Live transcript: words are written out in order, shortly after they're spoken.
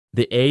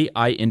The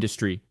AI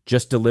industry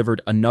just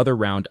delivered another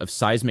round of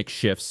seismic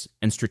shifts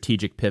and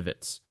strategic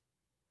pivots.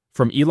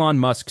 From Elon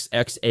Musk's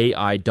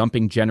xAI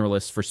dumping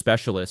generalists for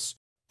specialists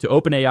to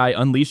OpenAI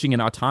unleashing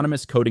an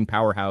autonomous coding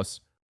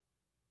powerhouse,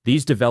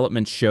 these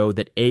developments show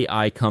that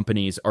AI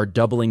companies are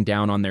doubling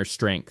down on their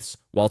strengths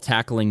while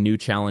tackling new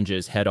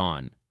challenges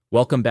head-on.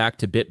 Welcome back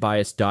to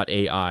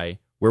BitBiased.AI,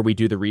 where we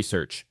do the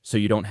research so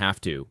you don't have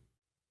to.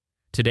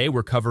 Today,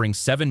 we're covering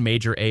 7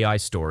 major AI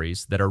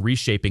stories that are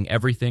reshaping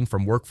everything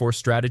from workforce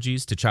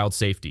strategies to child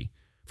safety,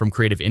 from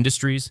creative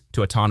industries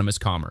to autonomous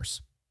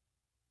commerce.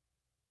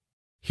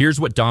 Here's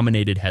what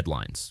dominated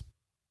headlines.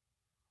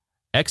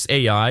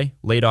 xAI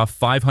laid off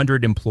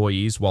 500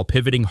 employees while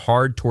pivoting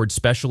hard toward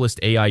specialist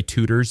AI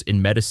tutors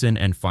in medicine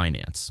and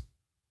finance.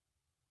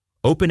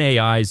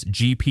 OpenAI's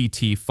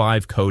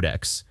GPT-5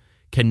 Codex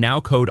can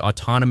now code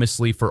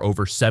autonomously for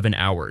over 7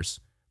 hours,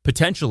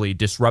 potentially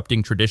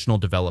disrupting traditional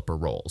developer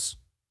roles.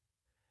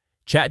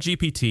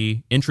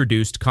 ChatGPT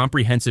introduced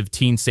comprehensive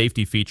teen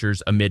safety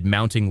features amid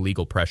mounting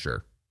legal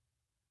pressure.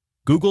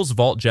 Google's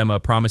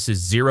VaultGemma promises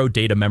zero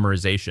data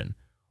memorization,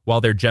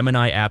 while their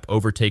Gemini app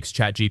overtakes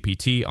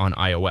ChatGPT on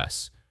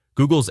iOS.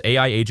 Google's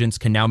AI agents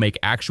can now make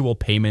actual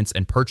payments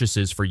and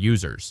purchases for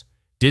users.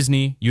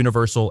 Disney,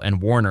 Universal,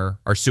 and Warner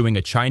are suing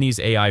a Chinese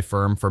AI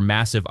firm for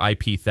massive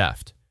IP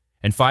theft.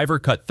 And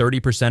Fiverr cut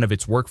 30% of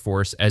its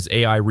workforce as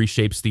AI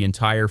reshapes the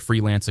entire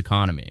freelance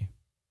economy.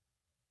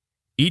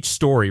 Each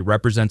story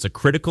represents a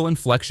critical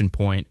inflection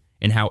point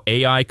in how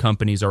AI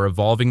companies are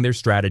evolving their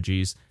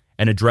strategies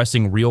and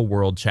addressing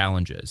real-world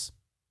challenges.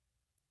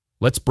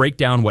 Let's break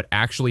down what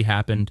actually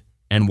happened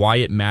and why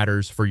it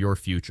matters for your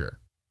future.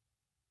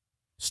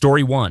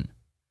 Story 1.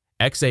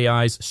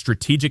 xAI's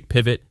strategic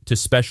pivot to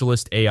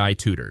specialist AI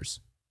tutors.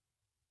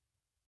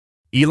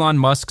 Elon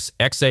Musk's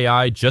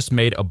xAI just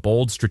made a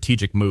bold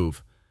strategic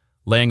move,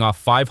 laying off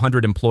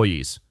 500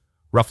 employees,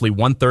 roughly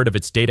one-third of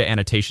its data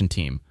annotation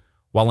team,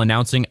 while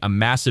announcing a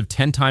massive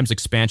 10 times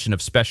expansion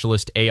of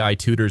specialist AI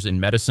tutors in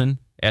medicine,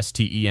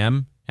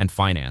 STEM, and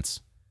finance.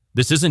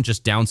 This isn't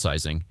just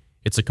downsizing,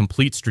 it's a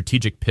complete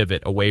strategic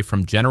pivot away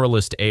from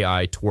generalist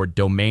AI toward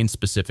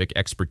domain-specific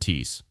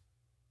expertise.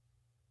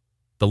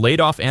 The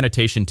laid-off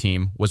annotation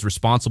team was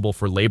responsible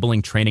for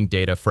labeling training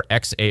data for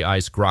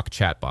xAI's Grok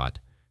chatbot,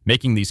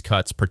 making these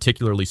cuts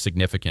particularly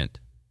significant.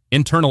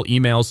 Internal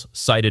emails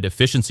cited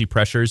efficiency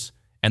pressures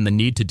and the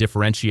need to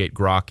differentiate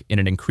Grok in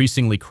an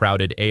increasingly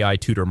crowded AI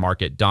tutor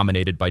market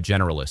dominated by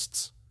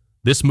generalists.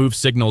 This move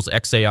signals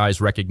xAI's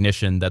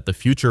recognition that the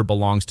future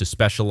belongs to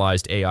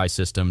specialized AI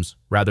systems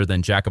rather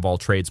than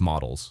jack-of-all-trades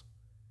models.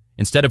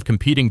 Instead of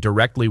competing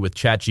directly with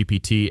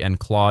ChatGPT and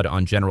Claude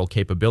on general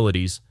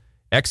capabilities,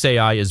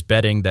 xAI is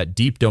betting that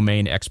deep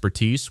domain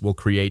expertise will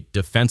create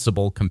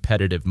defensible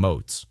competitive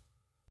moats.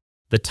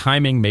 The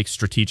timing makes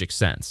strategic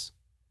sense.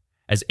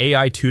 As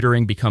AI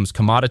tutoring becomes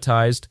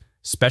commoditized,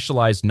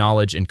 specialized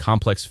knowledge in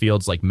complex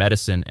fields like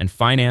medicine and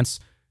finance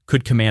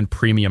could command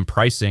premium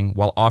pricing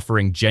while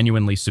offering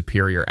genuinely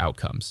superior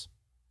outcomes.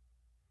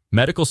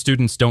 Medical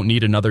students don't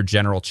need another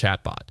general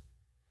chatbot.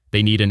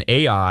 They need an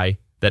AI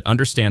that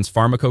understands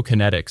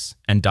pharmacokinetics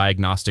and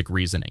diagnostic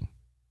reasoning.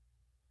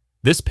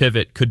 This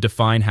pivot could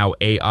define how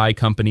AI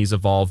companies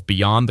evolve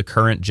beyond the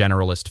current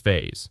generalist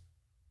phase.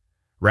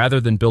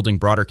 Rather than building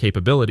broader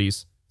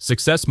capabilities,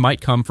 success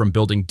might come from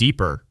building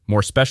deeper,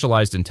 more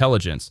specialized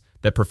intelligence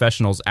that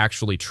professionals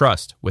actually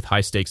trust with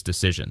high-stakes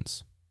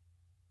decisions.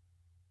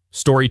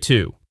 Story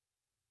 2.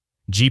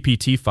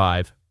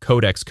 GPT-5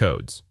 Codex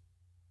Codes.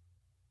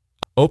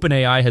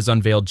 OpenAI has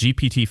unveiled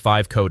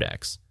GPT-5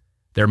 Codex,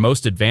 their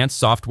most advanced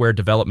software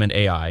development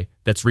AI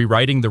that's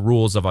rewriting the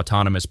rules of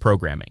autonomous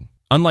programming.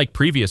 Unlike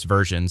previous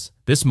versions,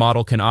 this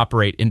model can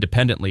operate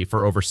independently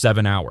for over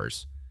 7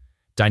 hours,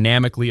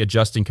 dynamically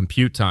adjusting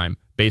compute time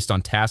based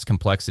on task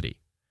complexity,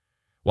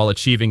 while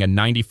achieving a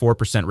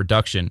 94%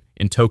 reduction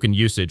in token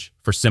usage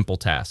for simple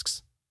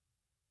tasks.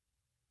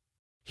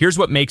 Here's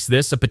what makes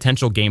this a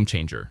potential game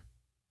changer.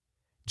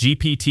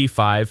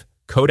 GPT-5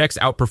 Codex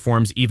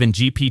outperforms even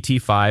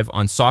GPT-5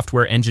 on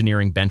software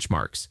engineering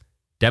benchmarks,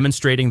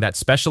 demonstrating that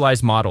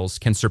specialized models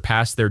can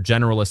surpass their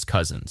generalist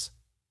cousins.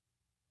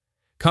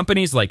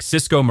 Companies like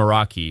Cisco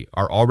Meraki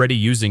are already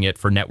using it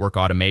for network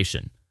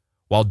automation,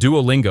 while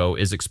Duolingo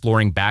is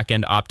exploring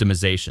back-end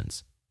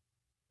optimizations.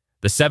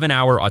 The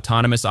 7-hour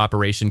autonomous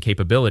operation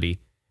capability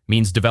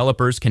means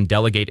developers can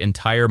delegate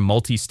entire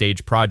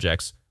multi-stage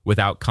projects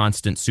without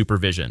constant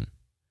supervision.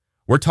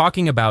 We're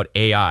talking about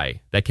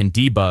AI that can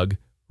debug,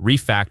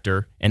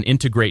 refactor, and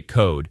integrate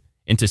code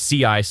into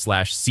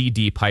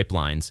CI/CD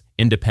pipelines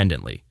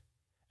independently,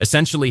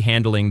 essentially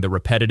handling the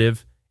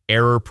repetitive,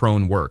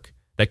 error-prone work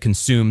that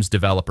consumes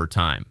developer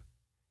time.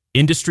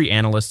 Industry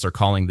analysts are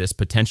calling this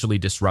potentially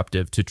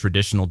disruptive to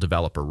traditional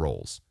developer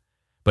roles.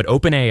 But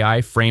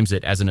OpenAI frames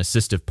it as an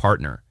assistive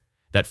partner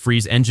that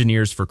frees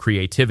engineers for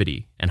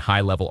creativity and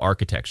high-level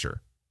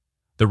architecture.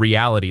 The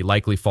reality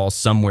likely falls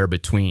somewhere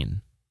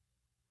between.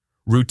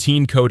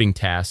 Routine coding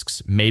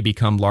tasks may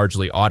become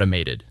largely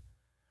automated,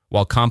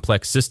 while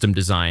complex system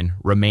design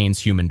remains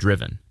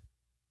human-driven.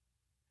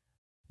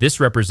 This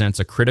represents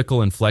a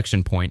critical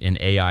inflection point in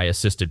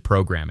AI-assisted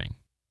programming.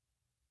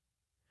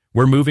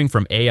 We're moving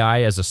from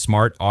AI as a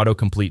smart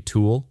autocomplete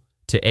tool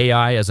to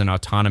AI as an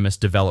autonomous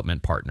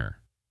development partner.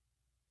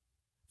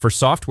 For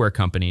software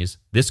companies,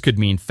 this could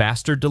mean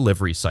faster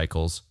delivery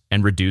cycles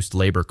and reduced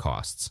labor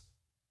costs.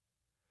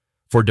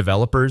 For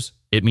developers,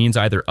 it means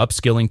either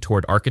upskilling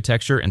toward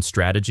architecture and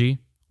strategy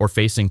or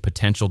facing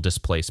potential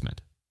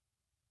displacement.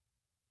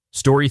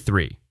 Story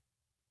 3.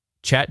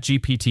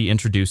 ChatGPT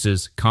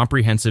introduces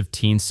comprehensive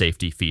teen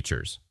safety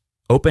features.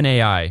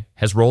 OpenAI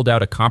has rolled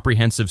out a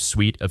comprehensive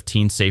suite of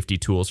teen safety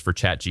tools for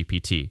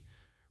ChatGPT,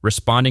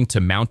 responding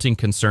to mounting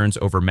concerns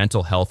over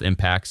mental health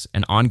impacts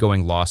and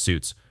ongoing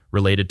lawsuits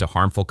related to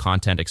harmful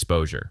content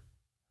exposure.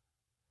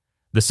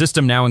 The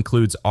system now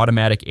includes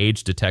automatic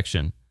age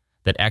detection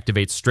that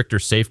activates stricter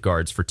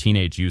safeguards for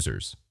teenage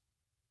users.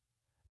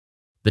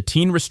 The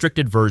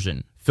teen-restricted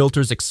version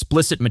filters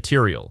explicit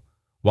material,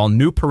 while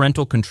new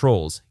parental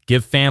controls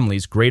give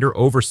families greater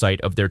oversight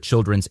of their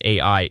children's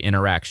AI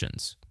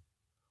interactions.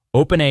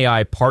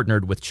 OpenAI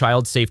partnered with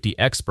child safety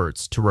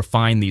experts to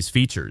refine these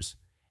features,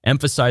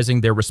 emphasizing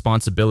their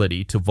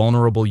responsibility to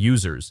vulnerable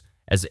users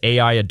as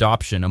AI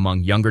adoption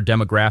among younger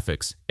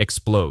demographics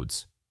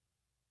explodes.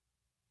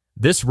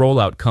 This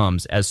rollout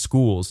comes as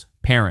schools,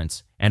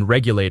 parents, and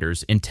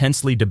regulators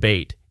intensely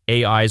debate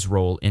AI's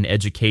role in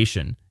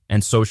education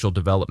and social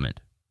development.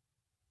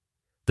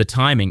 The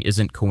timing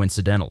isn't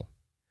coincidental.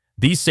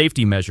 These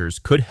safety measures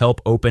could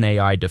help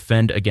OpenAI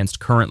defend against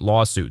current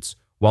lawsuits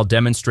while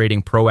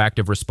demonstrating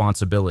proactive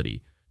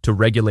responsibility to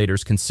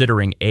regulators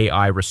considering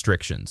AI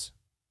restrictions.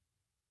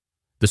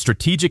 The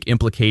strategic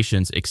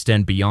implications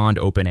extend beyond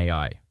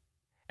OpenAI.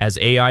 As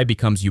AI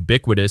becomes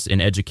ubiquitous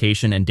in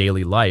education and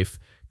daily life,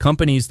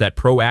 companies that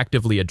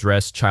proactively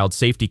address child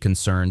safety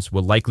concerns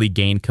will likely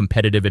gain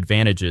competitive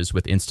advantages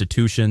with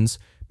institutions,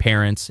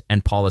 parents,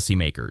 and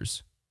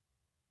policymakers.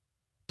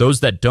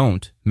 Those that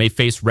don't may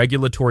face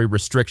regulatory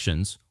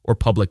restrictions or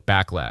public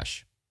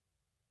backlash.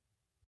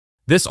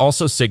 This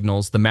also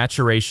signals the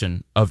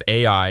maturation of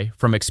AI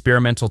from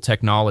experimental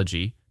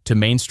technology to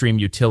mainstream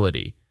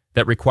utility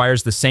that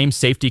requires the same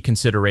safety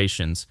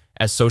considerations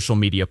as social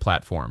media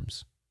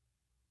platforms.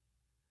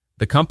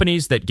 The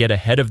companies that get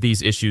ahead of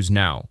these issues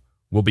now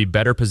will be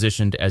better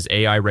positioned as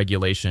AI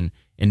regulation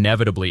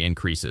inevitably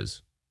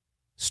increases.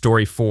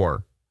 Story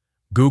 4.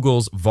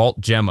 Google's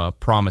VaultGemma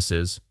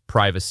promises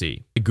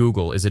privacy.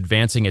 Google is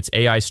advancing its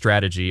AI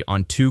strategy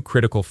on two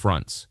critical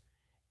fronts: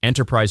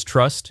 enterprise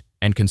trust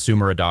and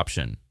consumer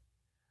adoption.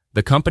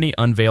 The company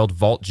unveiled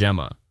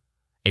VaultGemma,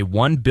 a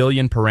 1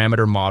 billion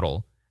parameter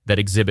model that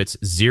exhibits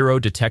zero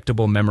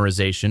detectable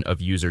memorization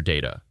of user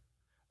data,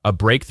 a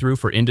breakthrough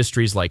for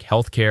industries like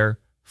healthcare,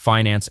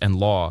 finance, and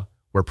law,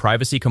 where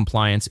privacy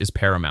compliance is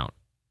paramount.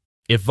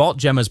 If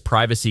VaultGemma's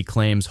privacy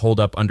claims hold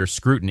up under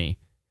scrutiny,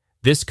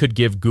 this could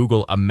give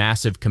Google a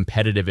massive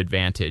competitive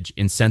advantage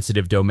in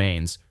sensitive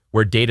domains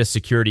where data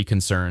security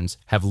concerns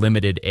have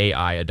limited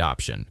AI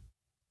adoption.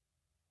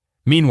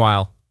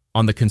 Meanwhile,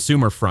 on the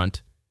consumer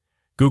front,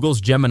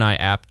 Google's Gemini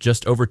app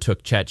just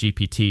overtook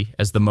ChatGPT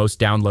as the most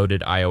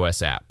downloaded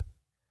iOS app,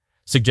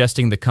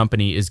 suggesting the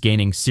company is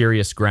gaining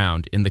serious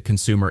ground in the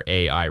consumer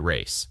AI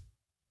race.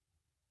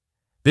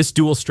 This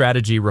dual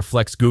strategy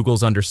reflects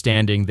Google's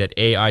understanding that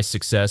AI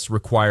success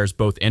requires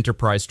both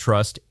enterprise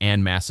trust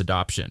and mass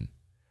adoption.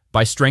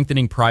 By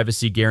strengthening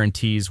privacy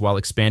guarantees while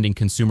expanding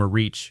consumer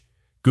reach,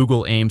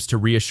 Google aims to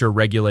reassure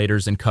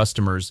regulators and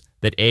customers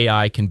that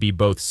AI can be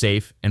both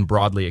safe and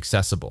broadly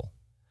accessible.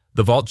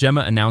 The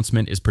VaultGemma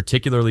announcement is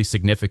particularly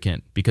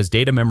significant because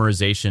data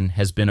memorization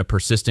has been a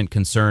persistent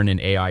concern in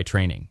AI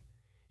training.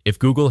 If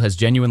Google has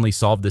genuinely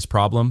solved this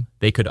problem,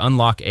 they could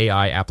unlock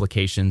AI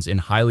applications in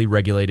highly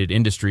regulated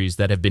industries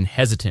that have been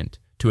hesitant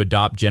to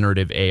adopt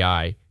generative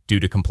AI due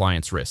to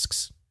compliance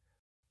risks.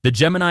 The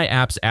Gemini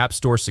app's App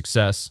Store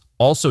success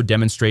also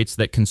demonstrates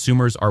that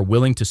consumers are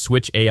willing to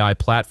switch AI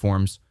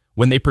platforms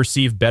when they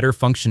perceive better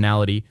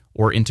functionality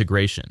or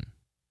integration.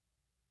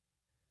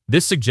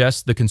 This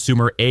suggests the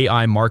consumer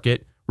AI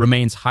market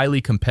remains highly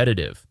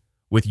competitive,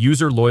 with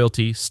user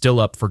loyalty still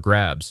up for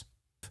grabs.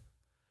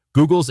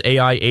 Google's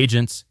AI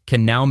agents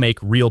can now make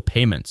real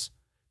payments.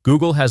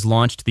 Google has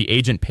launched the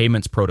Agent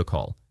Payments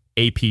Protocol,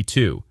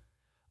 AP2,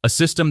 a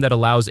system that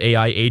allows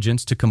AI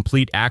agents to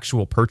complete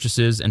actual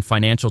purchases and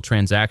financial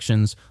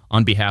transactions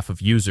on behalf of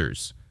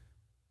users.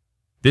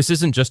 This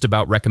isn't just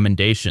about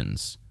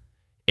recommendations.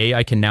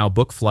 AI can now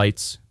book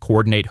flights,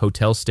 coordinate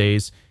hotel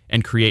stays,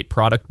 and create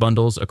product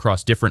bundles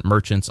across different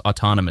merchants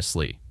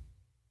autonomously.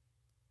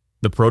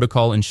 The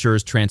protocol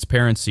ensures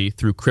transparency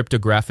through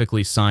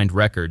cryptographically signed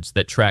records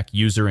that track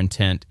user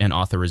intent and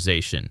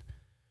authorization.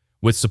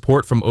 With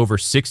support from over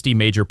 60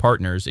 major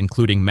partners,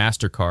 including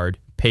MasterCard,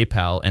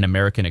 PayPal, and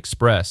American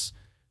Express,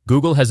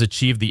 Google has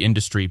achieved the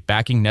industry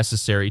backing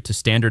necessary to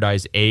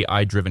standardize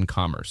AI-driven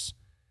commerce.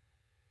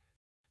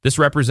 This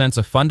represents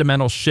a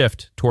fundamental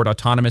shift toward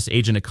autonomous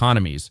agent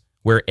economies,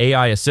 where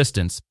AI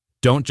assistants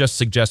don't just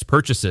suggest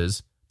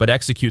purchases, but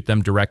execute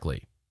them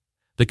directly.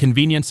 The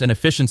convenience and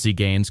efficiency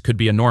gains could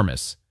be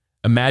enormous,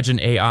 Imagine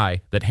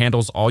AI that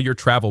handles all your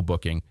travel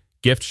booking,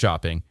 gift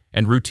shopping,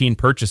 and routine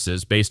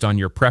purchases based on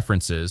your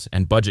preferences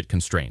and budget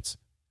constraints.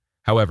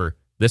 However,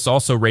 this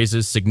also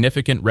raises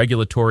significant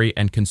regulatory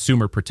and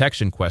consumer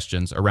protection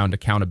questions around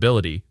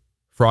accountability,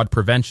 fraud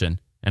prevention,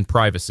 and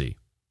privacy.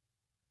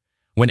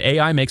 When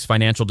AI makes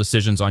financial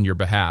decisions on your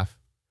behalf,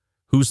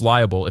 who's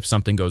liable if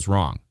something goes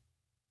wrong?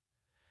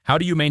 How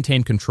do you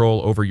maintain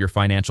control over your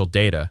financial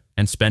data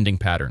and spending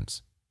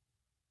patterns?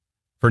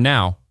 For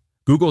now,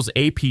 Google's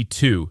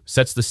AP2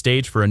 sets the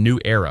stage for a new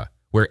era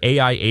where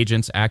AI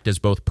agents act as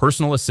both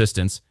personal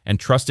assistants and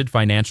trusted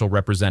financial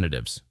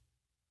representatives.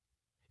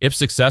 If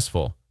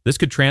successful, this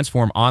could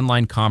transform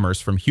online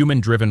commerce from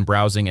human-driven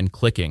browsing and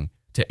clicking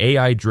to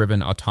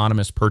AI-driven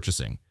autonomous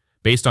purchasing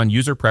based on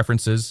user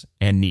preferences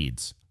and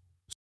needs.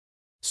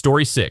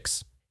 Story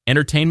 6.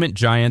 Entertainment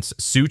giants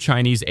sue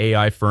Chinese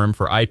AI firm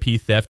for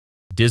IP theft.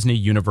 Disney,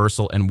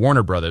 Universal, and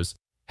Warner Bros.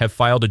 Have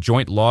filed a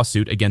joint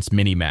lawsuit against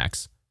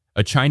Minimax,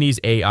 a Chinese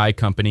AI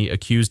company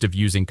accused of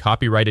using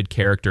copyrighted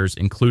characters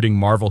including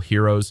Marvel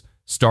heroes,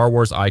 Star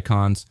Wars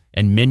icons,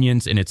 and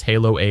minions in its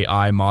Halo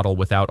AI model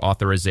without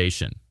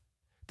authorization.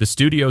 The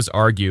studios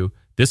argue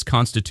this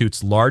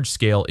constitutes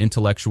large-scale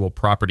intellectual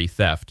property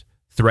theft,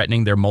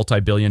 threatening their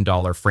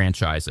multi-billion-dollar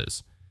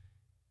franchises.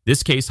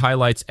 This case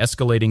highlights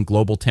escalating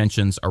global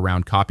tensions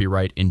around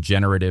copyright in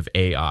generative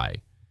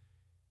AI.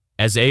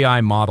 As AI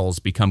models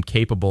become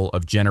capable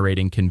of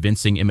generating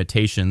convincing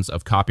imitations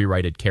of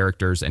copyrighted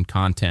characters and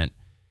content,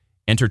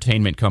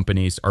 entertainment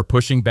companies are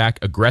pushing back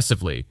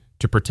aggressively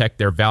to protect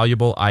their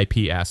valuable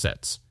IP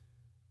assets.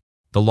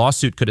 The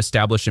lawsuit could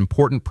establish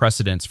important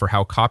precedents for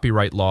how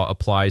copyright law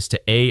applies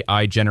to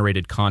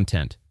AI-generated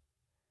content,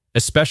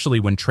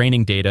 especially when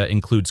training data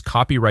includes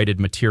copyrighted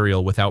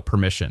material without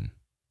permission.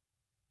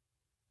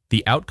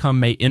 The outcome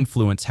may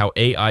influence how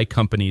AI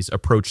companies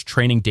approach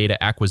training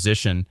data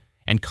acquisition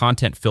and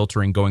content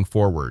filtering going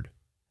forward.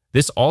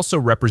 This also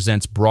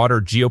represents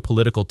broader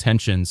geopolitical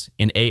tensions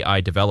in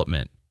AI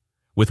development,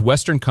 with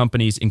Western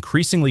companies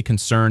increasingly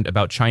concerned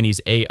about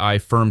Chinese AI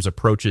firms'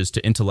 approaches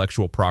to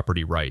intellectual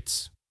property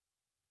rights.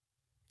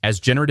 As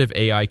generative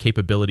AI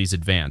capabilities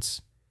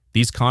advance,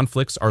 these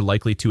conflicts are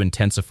likely to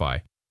intensify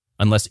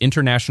unless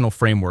international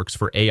frameworks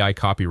for AI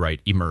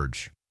copyright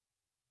emerge.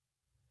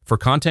 For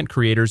content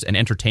creators and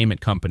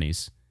entertainment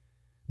companies,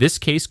 this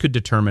case could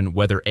determine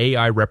whether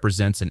AI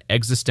represents an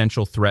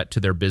existential threat to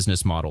their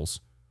business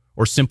models,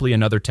 or simply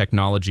another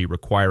technology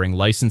requiring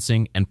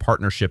licensing and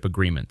partnership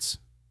agreements.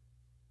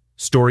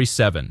 Story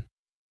 7.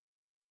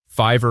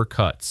 Fiverr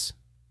cuts.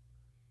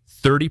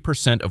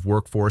 30% of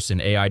workforce in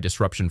AI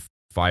disruption.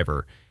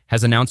 Fiverr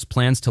has announced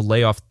plans to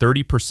lay off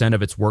 30%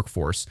 of its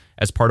workforce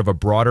as part of a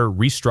broader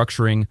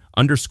restructuring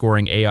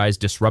underscoring AI's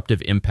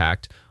disruptive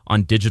impact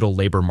on digital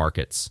labor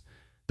markets.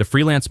 The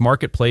freelance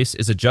marketplace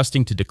is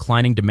adjusting to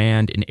declining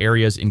demand in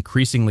areas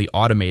increasingly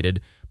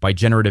automated by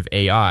generative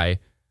AI,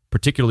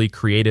 particularly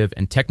creative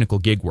and technical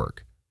gig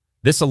work.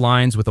 This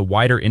aligns with a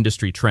wider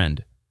industry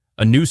trend.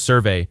 A new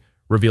survey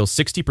reveals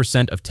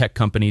 60% of tech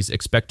companies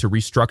expect to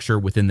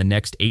restructure within the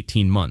next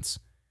 18 months,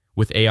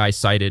 with AI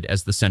cited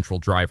as the central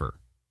driver.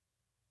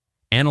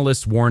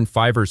 Analysts warn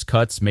Fiverr's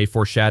cuts may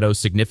foreshadow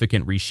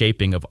significant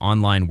reshaping of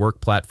online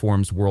work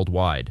platforms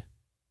worldwide.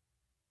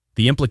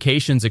 The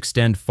implications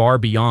extend far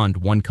beyond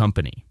one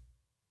company.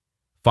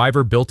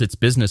 Fiverr built its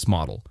business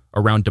model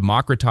around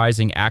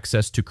democratizing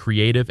access to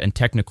creative and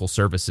technical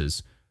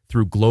services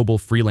through global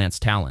freelance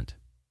talent.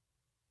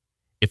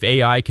 If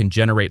AI can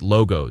generate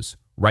logos,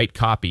 write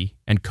copy,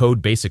 and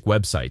code basic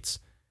websites,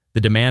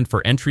 the demand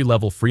for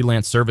entry-level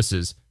freelance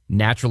services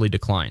naturally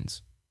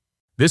declines.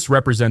 This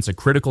represents a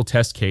critical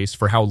test case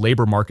for how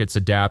labor markets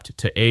adapt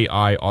to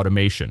AI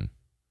automation.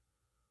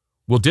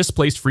 Will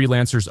displaced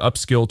freelancers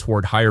upskill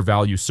toward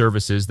higher-value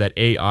services that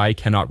AI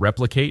cannot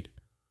replicate?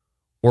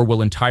 Or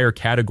will entire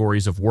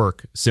categories of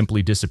work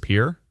simply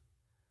disappear?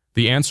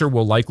 The answer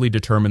will likely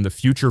determine the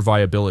future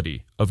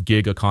viability of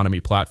gig economy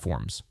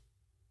platforms.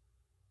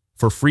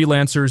 For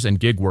freelancers and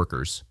gig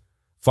workers,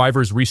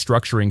 Fiverr's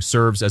restructuring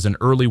serves as an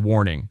early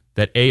warning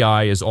that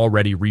AI is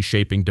already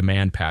reshaping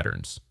demand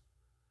patterns.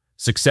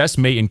 Success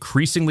may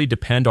increasingly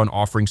depend on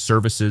offering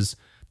services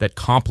that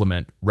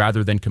complement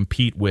rather than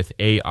compete with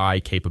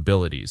AI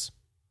capabilities.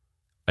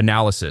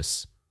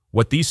 Analysis: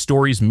 what these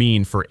stories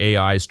mean for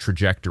AI's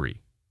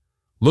trajectory.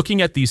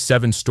 Looking at these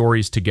 7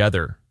 stories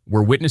together,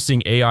 we're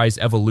witnessing AI's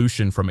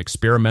evolution from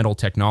experimental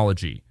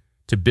technology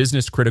to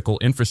business-critical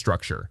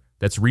infrastructure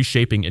that's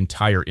reshaping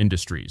entire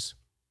industries.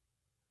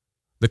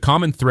 The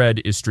common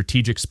thread is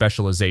strategic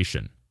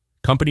specialization.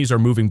 Companies are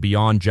moving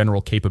beyond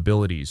general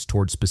capabilities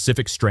toward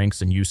specific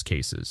strengths and use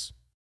cases.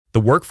 The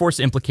workforce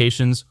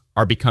implications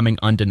are becoming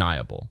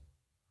undeniable.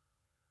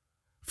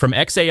 From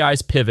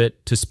xAI's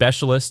pivot to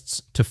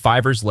specialists to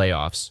Fiverr's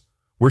layoffs,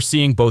 we're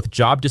seeing both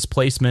job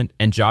displacement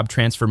and job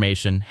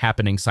transformation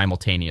happening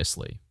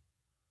simultaneously.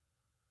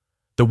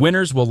 The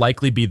winners will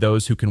likely be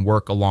those who can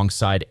work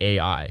alongside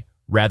AI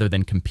rather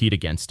than compete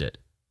against it.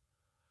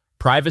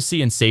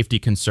 Privacy and safety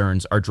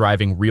concerns are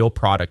driving real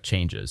product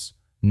changes,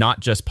 not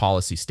just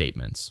policy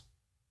statements.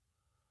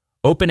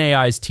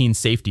 OpenAI's teen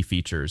safety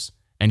features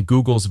and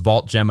Google's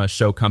VaultGemma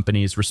show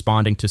companies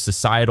responding to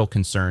societal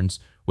concerns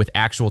with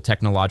actual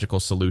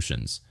technological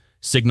solutions,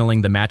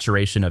 signaling the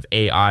maturation of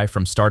AI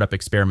from startup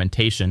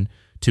experimentation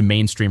to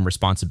mainstream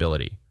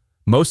responsibility.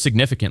 Most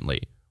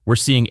significantly, we're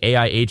seeing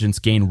AI agents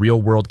gain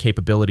real-world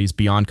capabilities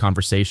beyond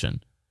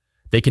conversation.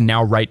 They can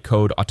now write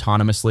code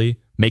autonomously,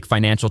 make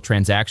financial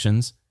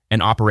transactions,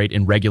 and operate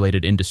in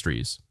regulated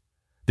industries.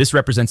 This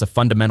represents a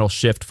fundamental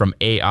shift from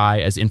AI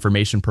as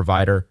information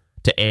provider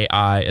to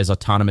AI as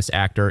autonomous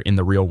actor in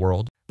the real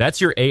world.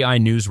 That's your AI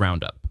News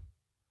Roundup.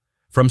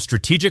 From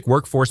strategic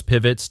workforce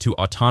pivots to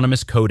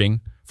autonomous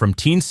coding, from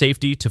teen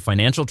safety to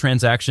financial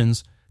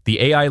transactions, the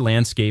AI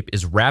landscape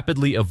is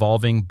rapidly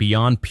evolving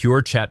beyond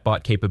pure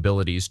chatbot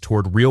capabilities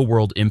toward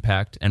real-world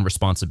impact and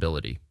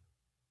responsibility.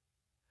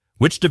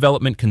 Which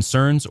development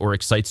concerns or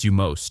excites you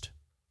most?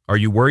 Are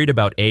you worried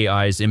about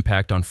AI's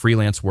impact on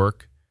freelance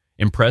work,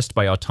 impressed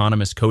by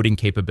autonomous coding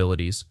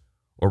capabilities,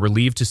 or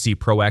relieved to see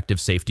proactive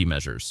safety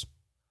measures?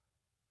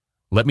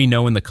 Let me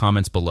know in the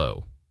comments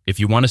below. If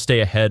you want to stay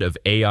ahead of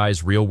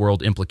AI's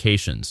real-world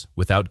implications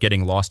without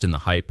getting lost in the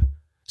hype,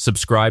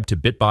 subscribe to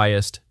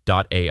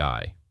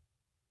BitBiased.AI.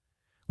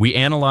 We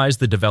analyze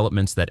the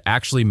developments that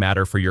actually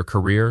matter for your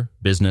career,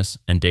 business,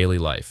 and daily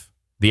life.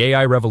 The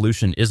AI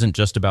revolution isn't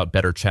just about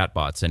better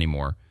chatbots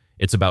anymore.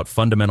 It's about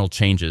fundamental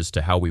changes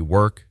to how we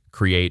work,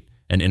 create,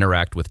 and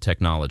interact with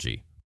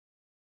technology.